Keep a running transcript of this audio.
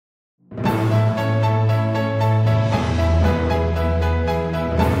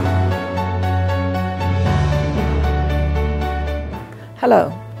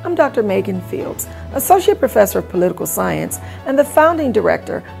Hello, I'm Dr. MEIGAN Fields, Associate Professor of Political Science and the founding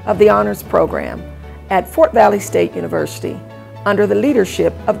director of the Honors Program at Fort Valley State University, under the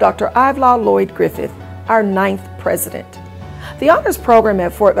leadership of Dr. Ivelaw Lloyd Griffith, our 9th president. The Honors Program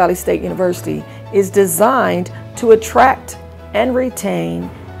at Fort Valley State University is designed to attract and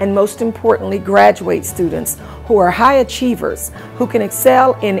retain, and most importantly, graduate students who are high achievers, who can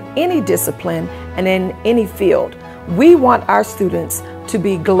excel in any discipline and in any field. We want our students to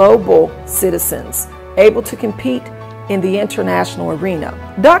be global citizens, able to compete in the international arena.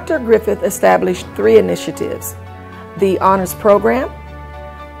 Dr. Griffith established 3 initiatives: the Honors Program,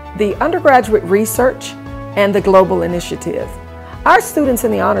 the Undergraduate Research, and the Global Initiative. Our students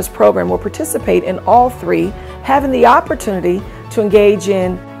in the Honors Program will participate in all 3, having the opportunity to engage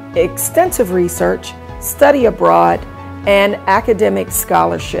in extensive research, study abroad, and academic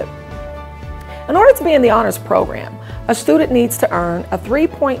scholarship. In order to be in the Honors Program, a student needs to earn a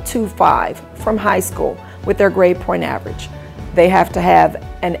 3.25 from high school with their grade point average. They have to have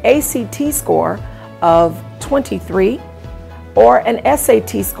an ACT score of 23 or an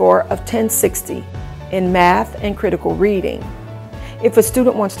SAT score of 1060 in math and critical reading. If a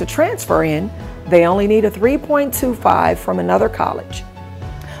student wants to transfer in, they only need a 3.25 from another college.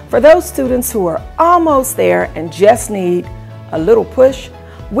 For those students who are almost there and just need a little push,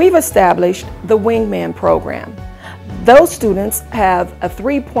 we've established the Wingman program. Those students have a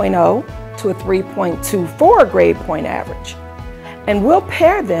 3.0 to a 3.24 grade point average, and we'll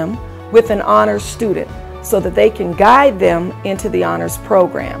pair them with an honors student so that they can guide them into the honors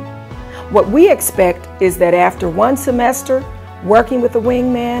program. What we expect is that after 1 semester working with the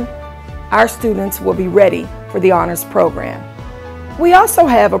Wingman, our students will be ready for the honors program. We also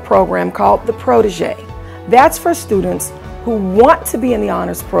have a program called the Protégé. That's for students who want to be in the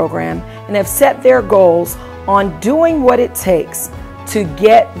honors program and have set their goals on doing what it takes to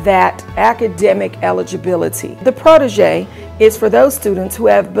get that academic eligibility. The Protégé is for those students who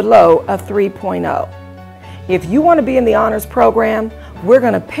have below a 3.0. If you want to be in the honors program, we're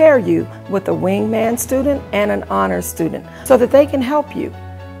going to pair you with a Wingman student and an honors student so that they can help you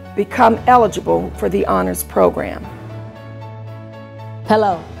become eligible for the honors program.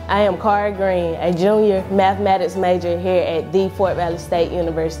 Hello, I am CAREY Green, a junior mathematics major here at the Fort Valley State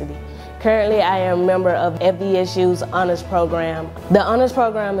University. Currently, I am a member of FVSU's Honors Program. The Honors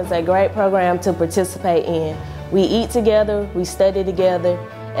Program is a great program to participate in. We eat together, we study together,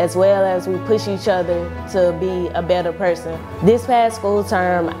 as well as we push each other to be a better person. This past school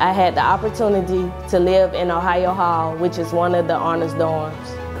term, I had the opportunity to live in Ohio Hall, which is one of the honors dorms.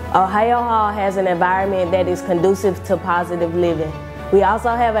 Ohio Hall has an environment that is conducive to positive living. We also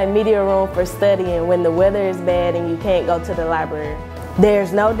have a media room for studying when the weather is bad and you can't go to the library.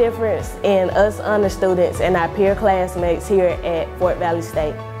 There's no difference in us honor students and our peer classmates here at Fort Valley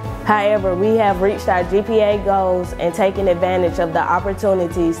State. However, we have reached our GPA goals and taken advantage of the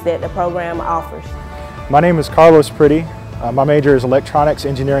opportunities that the program offers. My name is PRIDDY. My major is Electronics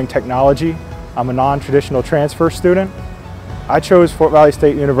Engineering Technology. I'm a non-traditional transfer student. I chose Fort Valley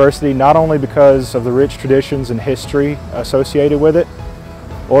State University not only because of the rich traditions and history associated with it,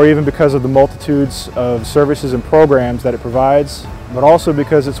 or even because of the multitudes of services and programs that it provides, but also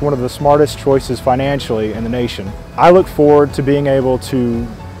because it's one of the smartest choices financially in the nation. I look forward to being able to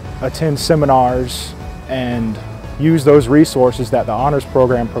attend seminars and use those resources that the Honors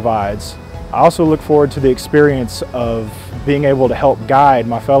Program provides. I also look forward to the experience of being able to help guide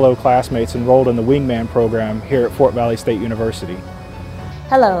my fellow classmates enrolled in the Wingman program here at Fort Valley State University.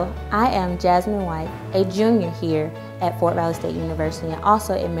 Hello, I am Jasmine White, a junior here at Fort Valley State University and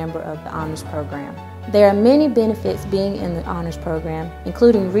also a member of the Honors Program. There are many benefits being in the Honors Program,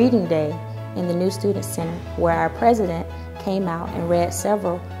 including Reading Day in the New Student Center, where our president came out and read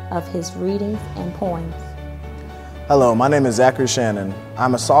several of his readings and poems. Hello, my name is ZACHARY SHANNON.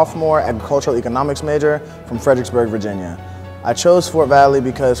 I'm a sophomore agricultural economics major from Fredericksburg, Virginia. I chose Fort Valley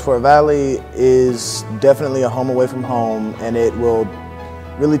because Fort Valley is definitely a home away from home, and it will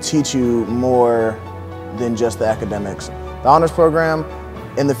really teach you more than just the academics. The Honors Program,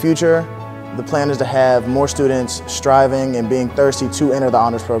 in the future, the plan is to have more students striving and being thirsty to enter the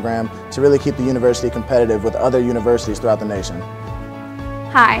Honors Program to really keep the university competitive with other universities throughout the nation.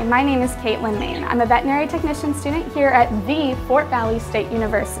 Hi, my name is KAITLIN. I'm a veterinary technician student here at the Fort Valley State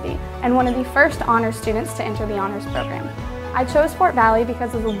University and one of the first honors students to enter the Honors Program. I chose Fort Valley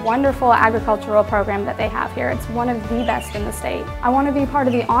because of the wonderful agricultural program that they have here. It's one of the best in the state. I want to be part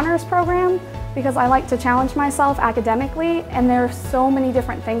of the Honors Program because I like to challenge myself academically, and there are so many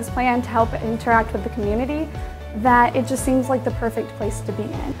different things planned to help interact with the community that it just seems like the perfect place to be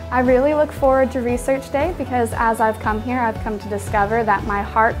in. I really look forward to Research Day because as I've come here, I've come to discover that my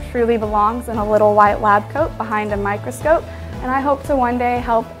heart truly belongs in a little white lab coat behind a microscope, and I hope to one day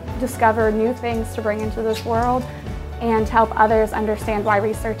help discover new things to bring into this world and help others understand why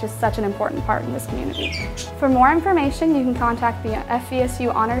research is such an important part in this community. For more information, you can contact the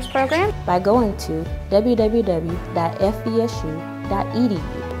FVSU Honors Program by going to www.fvsu.edu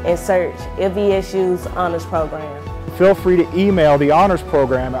and search FVSU's Honors Program. Feel free to email the Honors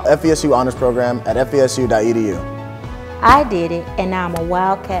Program at FVSU Honors Program at fvsu.edu. I did it, and now I'm a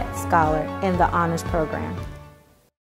Wildcat Scholar in the Honors Program.